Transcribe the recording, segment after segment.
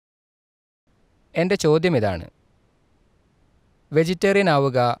എൻ്റെ ചോദ്യം ഇതാണ്: വെജിറ്റേറിയൻ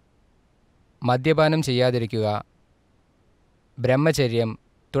ആവുക, മദ്യപാനം ചെയ്യാതിരിക്കുക, ബ്രഹ്മചര്യം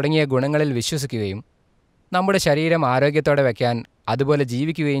തുടങ്ങിയ ഗുണങ്ങളിൽ വിശ്വസിക്കുകയും നമ്മുടെ ശരീരം ആരോഗ്യത്തോടെ വയ്ക്കാൻ അതുപോലെ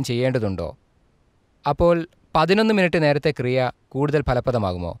ജീവിക്കുകയും ചെയ്യേണ്ടതുണ്ടോ? അപ്പോൾ 11 മിനിറ്റ് നേരത്തെ ക്രിയ കൂടുതൽ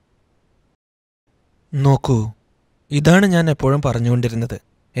ഫലപ്രദമാകുമോ? നോക്കൂ, ഇതാണ് ഞാൻ എപ്പോഴും പറഞ്ഞുകൊണ്ടിരുന്നത്.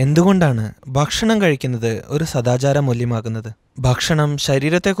 എന്തുകൊണ്ടാണ് ഭക്ഷണം കഴിക്കുന്നത് ഒരു സദാചാര മൂല്യമാകുന്നത്? ഭക്ഷണം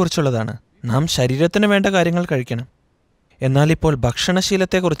ശരീരത്തെക്കുറിച്ചുള്ളതാണ്. നാം ശരീരത്തിന് വേണ്ട കാര്യങ്ങൾ കഴിക്കണം. എന്നാൽ ഇപ്പോൾ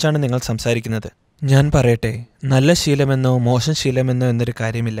ഭക്ഷണശീലത്തെക്കുറിച്ചാണ് നിങ്ങൾ സംസാരിക്കുന്നത്. ഞാൻ പറയട്ടെ, നല്ല ശീലമെന്നോ മോശം ശീലമെന്നോ എന്നൊരു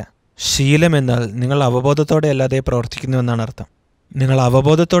കാര്യമില്ല. ശീലമെന്നാൽ നിങ്ങൾ അവബോധത്തോടെ അല്ലാതെ പ്രവർത്തിക്കുന്നു എന്നാണ് അർത്ഥം. നിങ്ങൾ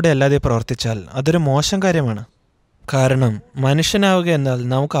അവബോധത്തോടെ അല്ലാതെ പ്രവർത്തിച്ചാൽ അതൊരു മോശം കാര്യമാണ്. കാരണം മനുഷ്യനാവുക എന്നാൽ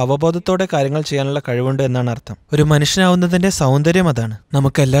നമുക്ക് അവബോധത്തോടെ കാര്യങ്ങൾ ചെയ്യാനുള്ള കഴിവുണ്ട് എന്നാണ് അർത്ഥം. ഒരു മനുഷ്യനാവുന്നതിന്റെ സൗന്ദര്യം അതാണ്.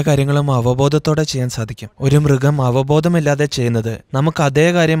 നമുക്ക് എല്ലാ കാര്യങ്ങളും അവബോധത്തോടെ ചെയ്യാൻ സാധിക്കും. ഒരു മൃഗം അവബോധമില്ലാതെ ചെയ്യുന്നത് നമുക്ക് അതേ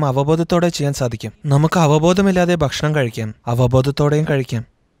കാര്യം അവബോധത്തോടെ ചെയ്യാൻ സാധിക്കും. നമുക്ക് അവബോധമില്ലാതെ ഭക്ഷണം കഴിക്കാം, അവബോധത്തോടെയും കഴിക്കാം.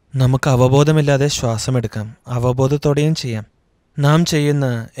 നമുക്ക് അവബോധമില്ലാതെ ശ്വാസമെടുക്കാം, അവബോധത്തോടെയും ചെയ്യാം. നാം ചെയ്യുന്ന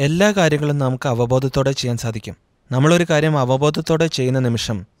എല്ലാ കാര്യങ്ങളും നമുക്ക് അവബോധത്തോടെ ചെയ്യാൻ സാധിക്കും. നമ്മളൊരു കാര്യം അവബോധത്തോടെ ചെയ്യുന്ന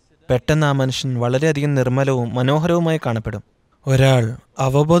നിമിഷം പെട്ടെന്ന് ആ മനുഷ്യൻ വളരെയധികം നിർമ്മലവും മനോഹരവുമായി കാണപ്പെടും. ഒരാൾ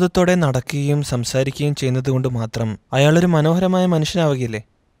അവബോധത്തോടെ നടക്കുകയും സംസാരിക്കുകയും ചെയ്യുന്നതുകൊണ്ട് മാത്രം അയാളൊരു മനോഹരമായ മനുഷ്യനാവുകയില്ലേ?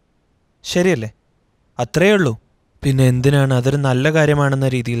 ശരിയല്ലേ? അത്രയേ ഉള്ളൂ. പിന്നെ എന്തിനാണ് അതൊരു നല്ല കാര്യമാണെന്ന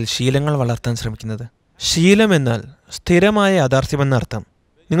രീതിയിൽ ശീലങ്ങൾ വളർത്താൻ ശ്രമിക്കുന്നത്? ശീലം എന്നാൽ സ്ഥിരമായ യാഥാർത്ഥ്യമെന്നർത്ഥം.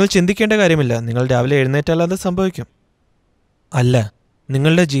 നിങ്ങൾ ചിന്തിക്കേണ്ട കാര്യമില്ല. നിങ്ങൾ രാവിലെ എഴുന്നേറ്റാൽ അത് സംഭവിക്കും. അല്ല,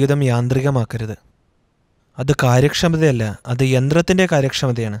 നിങ്ങളുടെ ജീവിതം യാന്ത്രികമാക്കരുത്. അത് കാര്യക്ഷമതയല്ല, അത് യന്ത്രത്തിൻ്റെ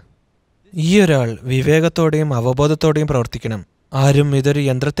കാര്യക്ഷമതയാണ്. ഈ ഒരാൾ വിവേകത്തോടെയും അവബോധത്തോടെയും പ്രവർത്തിക്കണം. ആരും ഇതൊരു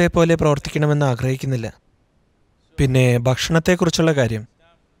യന്ത്രത്തെ പോലെ പ്രവർത്തിക്കണമെന്ന് ആഗ്രഹിക്കുന്നില്ല. പിന്നെ ഭക്ഷണത്തെക്കുറിച്ചുള്ള കാര്യം,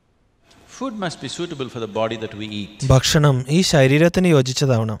 ഭക്ഷണം ഈ ശരീരത്തിന്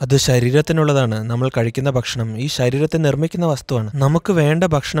യോജിച്ചതാവണം. അത് ശരീരത്തിനുള്ളതാണ്. നമ്മൾ കഴിക്കുന്ന ഭക്ഷണം ഈ ശരീരത്തെ നിർമ്മിക്കുന്ന വസ്തുവാണ്. നമുക്ക് വേണ്ട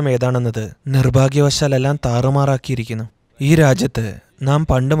ഭക്ഷണം ഏതാണെന്നത് നിർഭാഗ്യവശാൽ എല്ലാം താറുമാറാക്കിയിരിക്കുന്നു. ഈ രാജ്യത്ത് നാം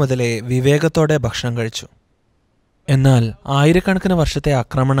പണ്ട് മുതലേ വിവേകത്തോടെ ഭക്ഷണം കഴിച്ചു. എന്നാൽ ആയിരക്കണക്കിന് വർഷത്തെ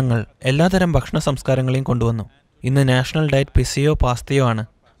ആക്രമണങ്ങൾ എല്ലാതരം ഭക്ഷണ സംസ്കാരങ്ങളെയും കൊണ്ടുവന്നു. ഇന്ന് നാഷണൽ ഡയറ്റ് പിസയോ പാസ്തയോ ആണ്.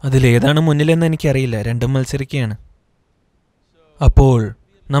 അതിലേതാണ് മുന്നിലെന്ന് എനിക്കറിയില്ല. രണ്ടും മത്സരിക്കുകയാണ്. അപ്പോൾ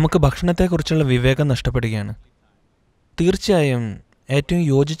നമുക്ക് ഭക്ഷണത്തെക്കുറിച്ചുള്ള വിവേകം നഷ്ടപ്പെടുകയാണ്. തീർച്ചയായും ഏറ്റവും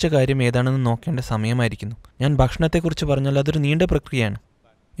യോജിച്ച കാര്യം ഏതാണെന്ന് നോക്കേണ്ട സമയമായിരിക്കുന്നു. ഞാൻ ഭക്ഷണത്തെക്കുറിച്ച് പറഞ്ഞാൽ അതൊരു നീണ്ട പ്രക്രിയയാണ്.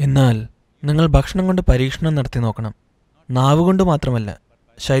 എന്നാൽ നിങ്ങൾ ഭക്ഷണം കൊണ്ട് പരീക്ഷണം നടത്തി നോക്കണം. നാവുകൊണ്ട് മാത്രമല്ല,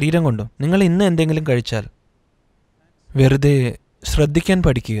 ശരീരം കൊണ്ടും. നിങ്ങൾ ഇന്ന് എന്തെങ്കിലും കഴിച്ചാൽ വെറുതെ ശ്രദ്ധിക്കാൻ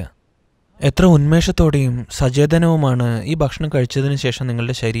പഠിക്കുക. എത്ര ഉന്മേഷത്തോടെയും സചേതനവുമാണ് ഈ ഭക്ഷണം കഴിച്ചതിന് ശേഷം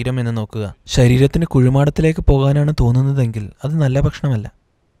നിങ്ങളുടെ ശരീരം എന്ന് നോക്കുക. ശരീരത്തിന് കുഴിമാടത്തിലേക്ക് പോകാനാണ് തോന്നുന്നതെങ്കിൽ അത് നല്ല ഭക്ഷണമല്ല.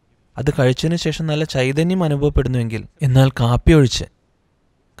 അത് കഴിച്ചതിന് ശേഷം നല്ല ചൈതന്യം അനുഭവപ്പെടുന്നുവെങ്കിൽ, എന്നാൽ കാപ്പി ഒഴിച്ച്,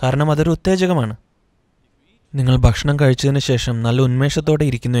 കാരണം അതൊരു ഉത്തേജകമാണ്. നിങ്ങൾ ഭക്ഷണം കഴിച്ചതിന് ശേഷം നല്ല ഉന്മേഷത്തോടെ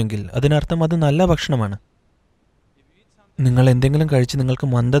ഇരിക്കുന്നുവെങ്കിൽ അതിനർത്ഥം അത് നല്ല ഭക്ഷണമാണ്. നിങ്ങൾ എന്തെങ്കിലും കഴിച്ച് നിങ്ങൾക്ക്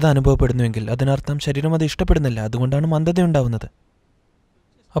മന്ദത അനുഭവപ്പെടുന്നുവെങ്കിൽ അതിനർത്ഥം ശരീരം അത് ഇഷ്ടപ്പെടുന്നില്ല. അതുകൊണ്ടാണ് മന്ദത ഉണ്ടാവുന്നത്.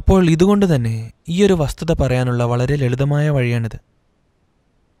 അപ്പോൾ ഇതുകൊണ്ട് തന്നെ ഈ ഒരു വസ്തുത പറയാനുള്ള വളരെ ലളിതമായ വഴിയാണിത്.